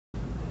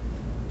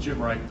Jim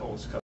Wright told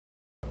us a couple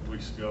of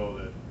weeks ago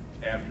that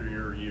after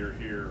your year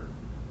here,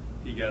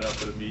 he got up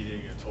at a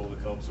meeting and told the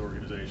Cubs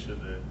organization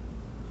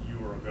that you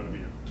were going to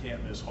be a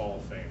can't-miss Hall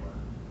of Famer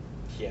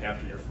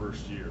after your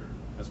first year.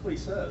 That's what he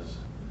says.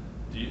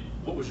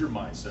 What was your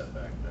mindset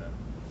back then?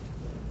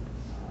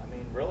 I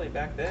mean, really,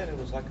 back then, it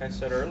was like I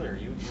said earlier,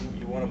 you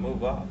want to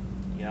move up.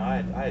 You know,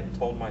 I had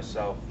told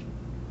myself,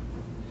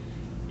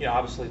 you know,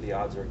 obviously the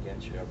odds are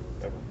against you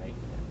ever making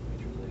it in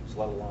major leagues,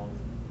 let alone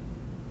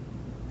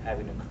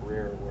having a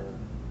career where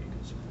you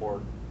can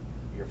support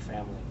your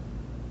family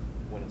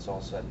when it's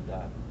all said and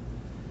done.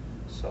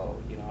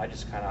 So, you know, I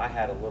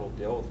had a little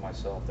deal with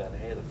myself that,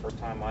 hey, the first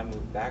time I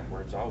moved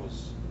backwards, I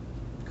was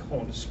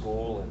going to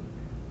school and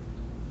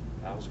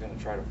I was going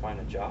to try to find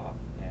a job.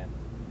 And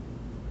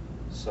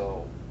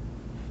so,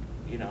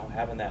 you know,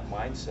 having that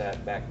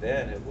mindset back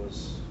then, it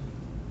was,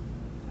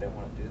 I didn't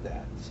want to do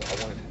that. So I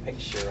wanted to make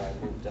sure I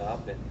moved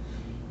up, and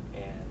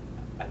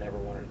I never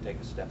wanted to take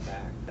a step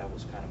back. That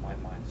was kind of my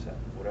mindset.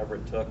 Whatever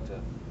it took to,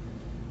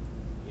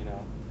 you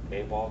know,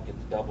 A-ball, get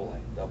to double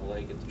A, double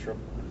A, get to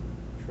triple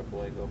A,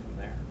 triple A, go from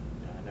there.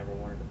 You know, I never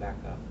wanted to back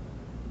up.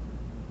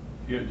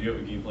 Do you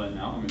have a game plan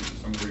now? I mean, is there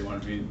somewhere you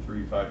want to be in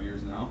 3-5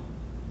 years now?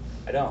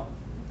 I don't.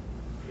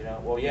 You know,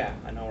 well, yeah,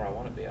 I know where I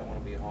want to be. I want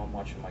to be home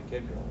watching my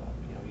kid grow up.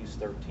 You know, he's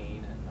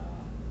 13 and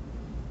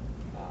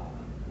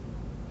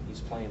he's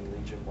playing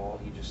Legion ball.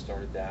 He just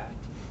started that.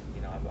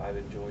 You know, I've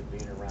enjoyed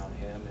being around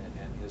him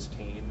and his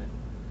team and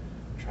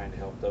trying to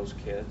help those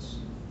kids.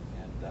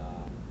 And,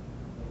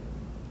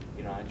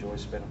 you know, I enjoy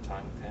spending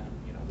time with him.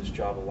 You know, this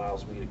job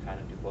allows me to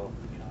kind of do both.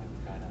 You know,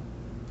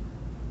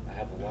 I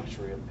have the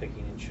luxury of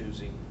picking and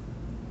choosing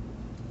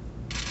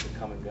to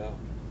come and go.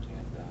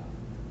 And,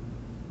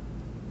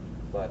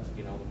 but,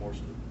 you know, the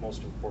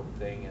most important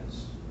thing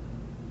is,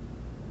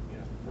 you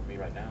know, for me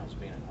right now is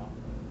being at home,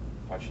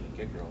 watching the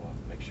kid grow up,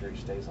 make sure he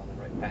stays on the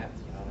right path,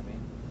 you know what I mean?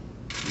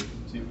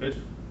 See you pitch?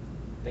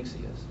 Thinks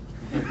he is.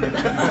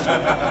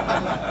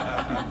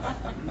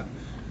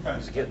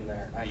 He's getting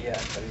there, not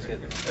yet, but he's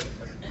getting there.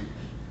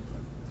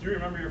 Do you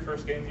remember your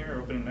first game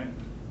here, opening night?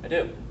 I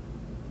do.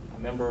 I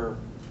remember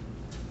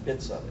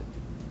bits of it.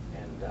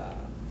 And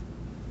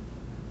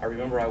I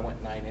remember I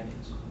went 9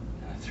 innings,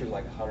 and I threw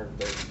like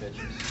 130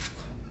 pitches.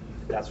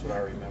 That's what I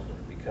remember,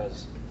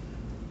 because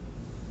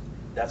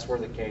that's where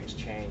the game's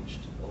changed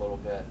a little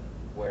bit,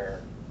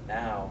 where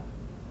now,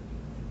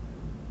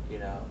 you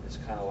know, it's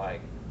kind of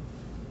like,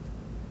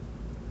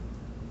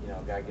 you know,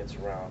 a guy gets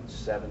around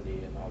 70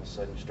 and all of a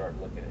sudden you start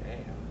looking at,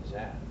 hey, how was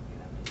that? You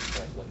know, you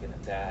start looking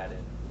at that,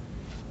 and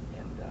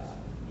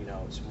you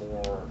know, it's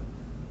more,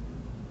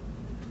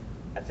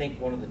 I think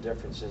one of the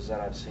differences that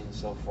I've seen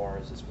so far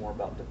is it's more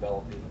about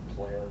developing the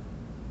player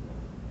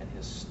and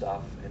his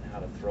stuff and how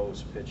to throw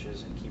his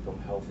pitches and keep him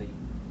healthy.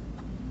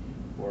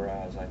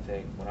 Whereas I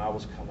think when I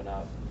was coming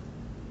up,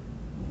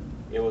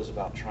 it was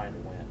about trying to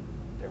win.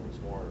 There was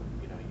more,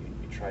 you know,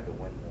 you tried to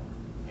win more.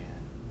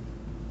 And,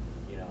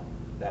 you know,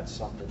 that's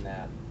something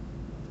that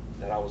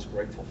I was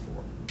grateful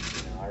for.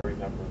 You know, I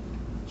remember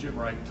Jim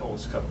Wright told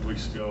us a couple of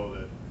weeks ago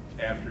that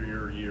after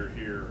your year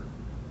here,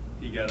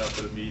 he got up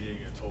at a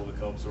meeting and told the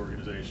Cubs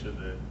organization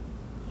that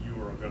you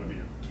were going to be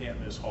a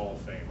can't-miss Hall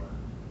of Famer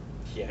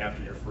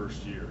after your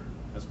first year.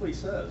 That's what he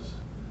says.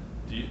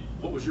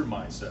 What was your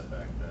mindset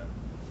back then?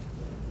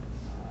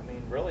 I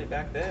mean, really,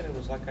 back then, it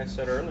was like I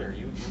said earlier,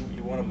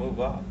 you want to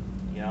move up.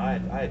 You know, I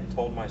had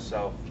told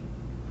myself,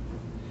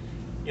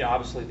 you know,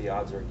 obviously the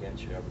odds are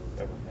against you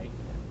ever making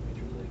it in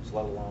major leagues,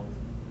 let alone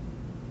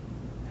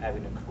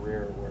having a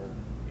career where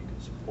you can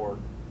support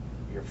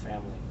your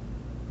family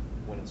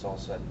when it's all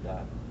said and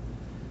done.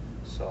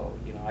 So,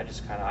 you know,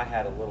 I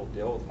had a little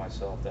deal with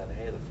myself that,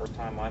 hey, the first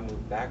time I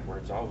moved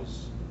backwards, I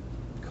was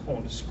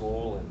going to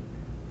school and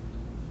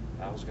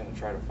I was going to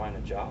try to find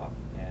a job.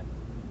 And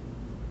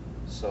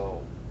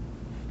so,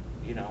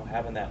 you know,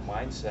 having that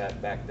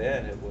mindset back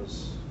then, it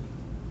was,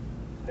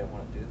 I didn't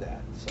want to do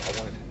that. So I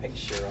wanted to make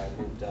sure I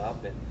moved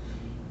up, and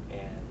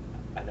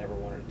I never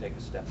wanted to take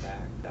a step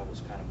back. That was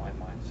kind of my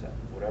mindset.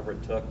 Whatever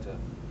it took to,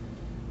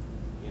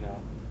 you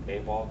know,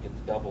 A-ball, get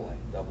to double A,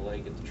 double A,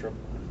 get to triple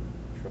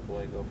A, triple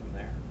A, go from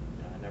there.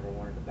 You know, I never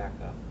wanted to back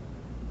up.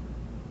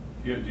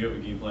 Do you have a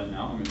game plan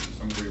now? I mean, is there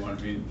somewhere you want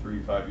to be in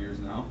 3-5 years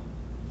now?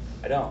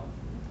 I don't.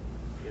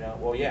 You know,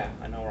 well, yeah,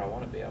 I know where I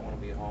want to be. I want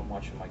to be home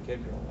watching my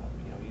kid grow up.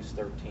 You know, he's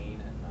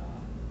 13 and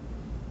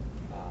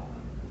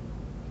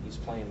he's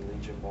playing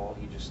Legion ball.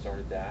 He just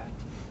started that.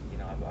 You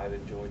know, I've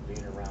enjoyed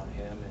being around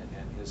him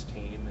and his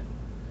team and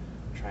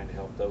trying to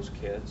help those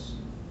kids.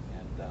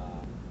 And,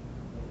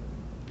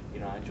 you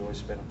know, I enjoy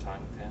spending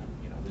time with him.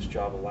 You know, this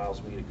job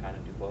allows me to kind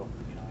of do both.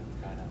 You know,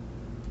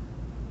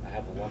 I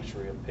have the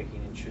luxury of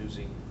picking and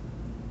choosing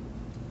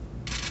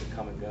to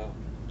come and go.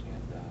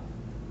 And,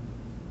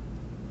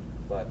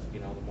 but, you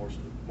know, the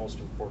most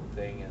important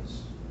thing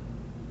is,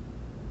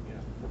 you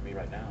know, for me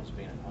right now is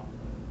being at home,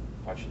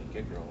 watching the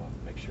kid grow up,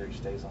 make sure he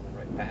stays on the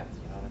right path,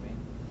 you know what I mean?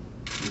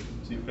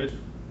 See you pitch?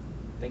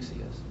 Thinks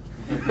he is.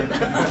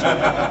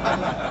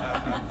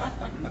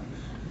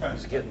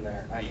 He's getting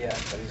there, not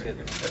yet, but he's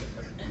getting there.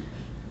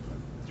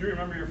 Do you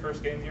remember your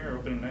first game here,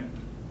 opening night?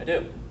 I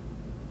do.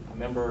 I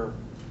remember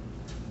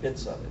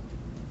bits of it.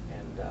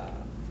 And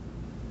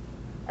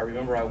I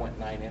remember I went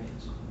 9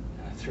 innings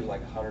and I threw like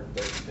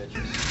 130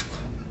 pitches.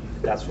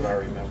 That's what I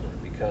remember,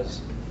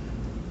 because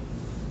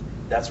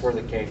that's where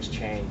the game's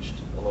changed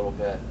a little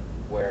bit,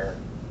 where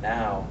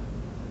now,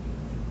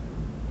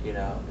 you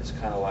know, it's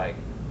kind of like,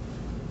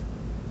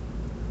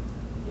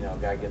 you know, a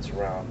guy gets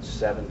around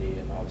 70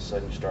 and all of a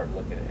sudden you start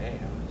looking at, hey,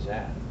 how many is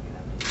that? You know,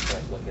 I mean, you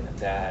start looking at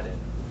that and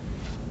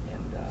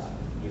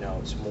you know,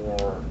 it's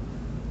more,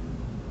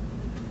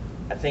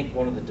 I think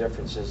one of the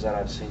differences that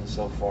I've seen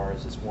so far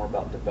is it's more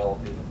about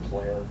developing the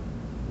player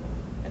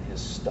and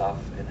his stuff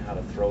and how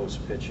to throw his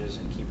pitches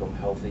and keep him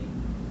healthy.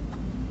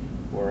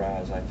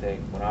 Whereas I think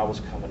when I was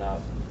coming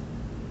up,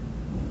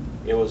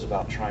 it was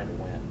about trying to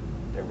win.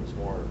 There was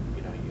more,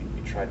 you know,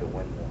 you tried to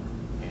win more.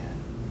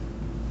 And,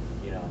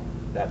 you know,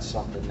 that's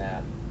something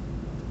that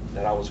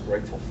I was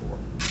grateful for.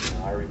 You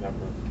know, I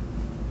remember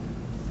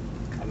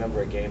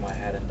a game I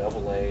had in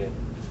Double-A, and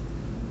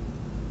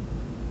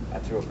I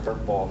threw a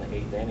curveball in the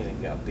 8th inning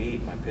and got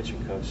beat. My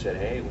pitching coach said,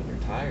 hey, when you're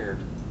tired,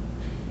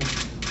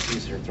 it's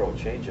easier to throw a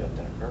changeup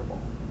than a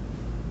curveball,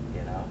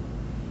 you know?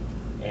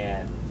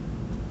 And,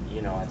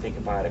 you know, I think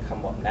if I had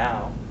come up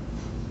now,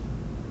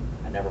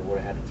 I never would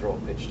have had to throw a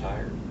pitch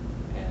tired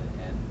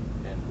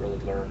and really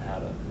learn how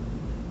to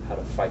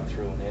fight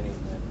through an inning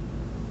when,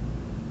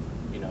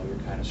 you know,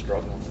 you're kind of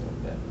struggling a little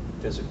bit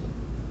physically.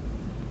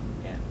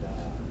 And,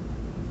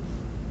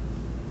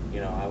 you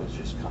know, I was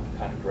just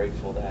kind of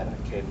grateful that I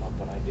came up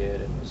when I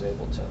did and was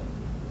able to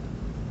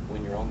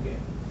win your own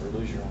game or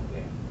lose your own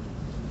game.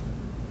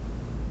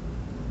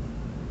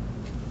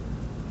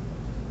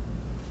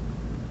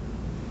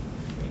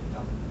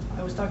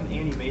 I was talking to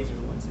Andy Mazer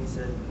once, and he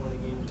said one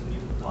of the games when you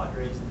were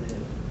Padres that,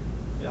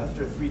 you know,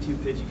 after a 3-2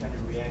 pitch, you kind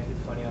of reacted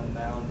funny on the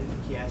mound,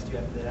 and he asked you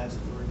after that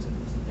afterwards,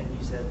 and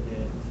you said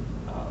that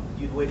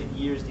you'd waited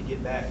years to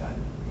get back on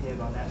him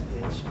on that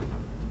pitch.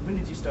 When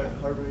did you start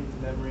harboring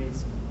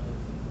memories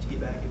to get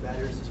back at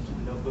batters? Did you keep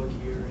a notebook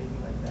here or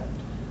anything like that?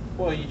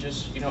 Well, you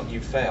just, you know, you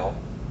fail,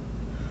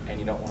 and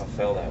you don't want to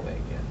fail that way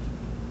again.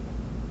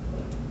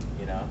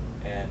 You know,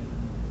 and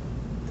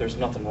there's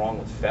nothing wrong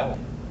with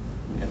failing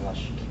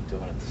unless you keep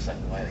doing it the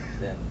same way.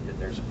 Then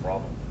there's a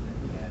problem.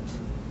 And,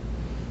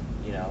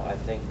 you know, I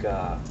think,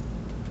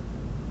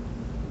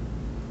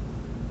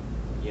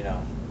 you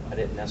know, I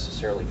didn't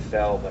necessarily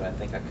fail, but I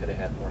think I could have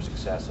had more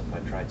success if I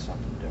tried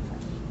something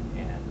different.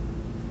 And,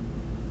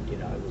 you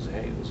know, it was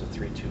a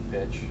 3-2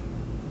 pitch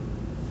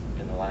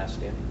in the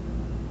last inning,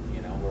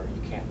 you know, where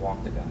you can't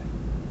walk the guy.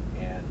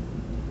 And,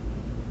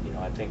 you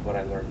know, I think what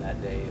I learned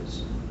that day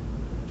is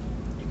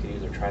you could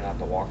either try not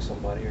to walk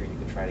somebody or you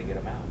could try to get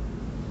them out.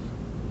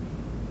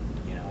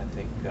 You know, I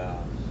think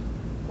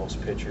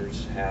most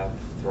pitchers have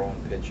thrown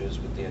pitches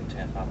with the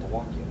intent not to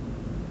walk you.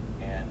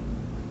 And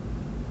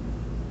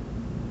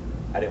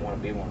I didn't want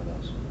to be one of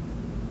those.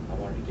 I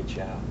wanted to get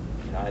you out.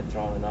 You know, I had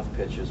thrown enough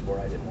pitches where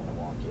I didn't want to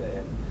walk you,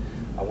 and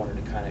I wanted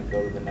to kind of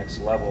go to the next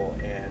level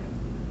and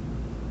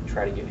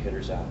try to get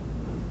hitters out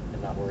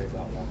and not worry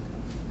about walking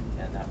them.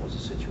 And that was a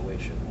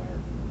situation where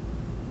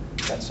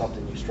that's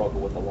something you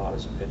struggle with a lot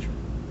as a pitcher,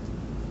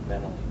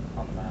 mentally,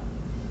 on the mound.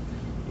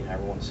 You know,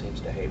 everyone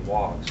seems to hate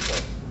walks,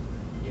 but,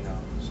 you know,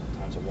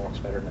 sometimes a walk's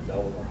better than a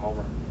double or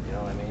homer, you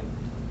know what I mean?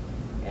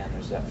 And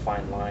there's that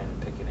fine line of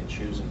picking and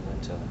choosing when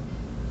to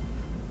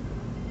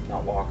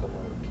not walk them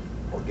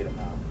or get them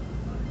out.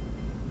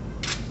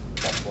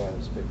 That's why it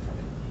was big for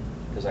me,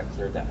 because I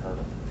cleared that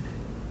hurdle.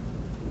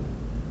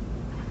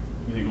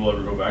 You think we'll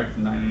ever go back to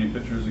 9-inning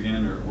pitchers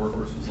again, or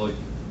workhorses like?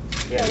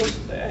 Yeah,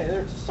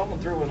 there's someone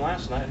threw one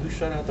last night. Who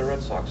shut out the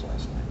Red Sox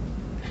last night?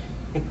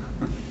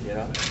 You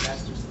know?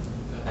 Masters.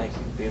 Thank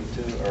you. Beat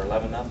them 2 or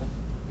 11-0.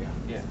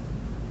 Yeah. I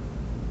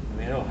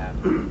mean, it'll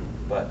happen.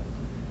 But,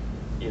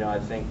 you know, I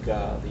think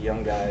the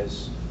young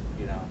guys,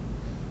 you know,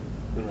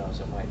 who knows?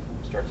 It might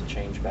start to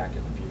change back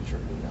in the future.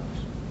 Who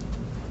knows?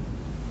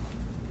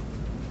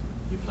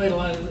 You played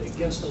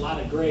against a lot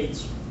of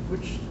greats.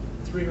 Which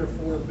 3 or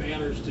 4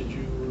 batters did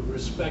you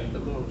respect the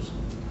most?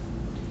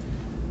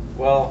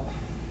 Well,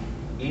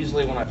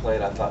 easily when I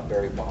played, I thought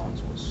Barry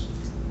Bonds was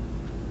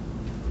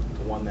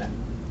the one that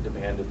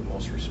demanded the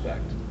most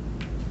respect.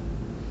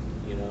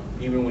 You know,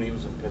 even when he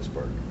was in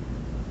Pittsburgh,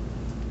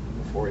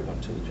 before he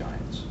went to the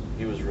Giants,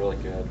 he was really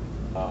good.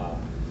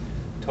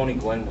 Tony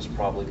Gwynn was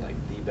probably like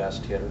the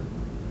best hitter.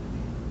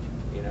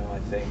 You know, I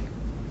think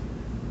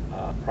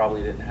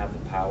probably didn't have the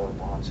power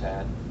Bonds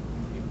had.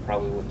 He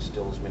probably wouldn't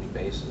steal as many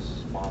bases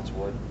as Bonds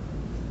would.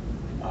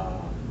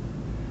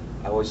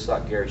 I always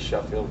thought Gary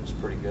Sheffield was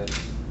pretty good.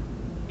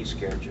 He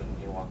scared you when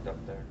he walked up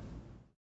there.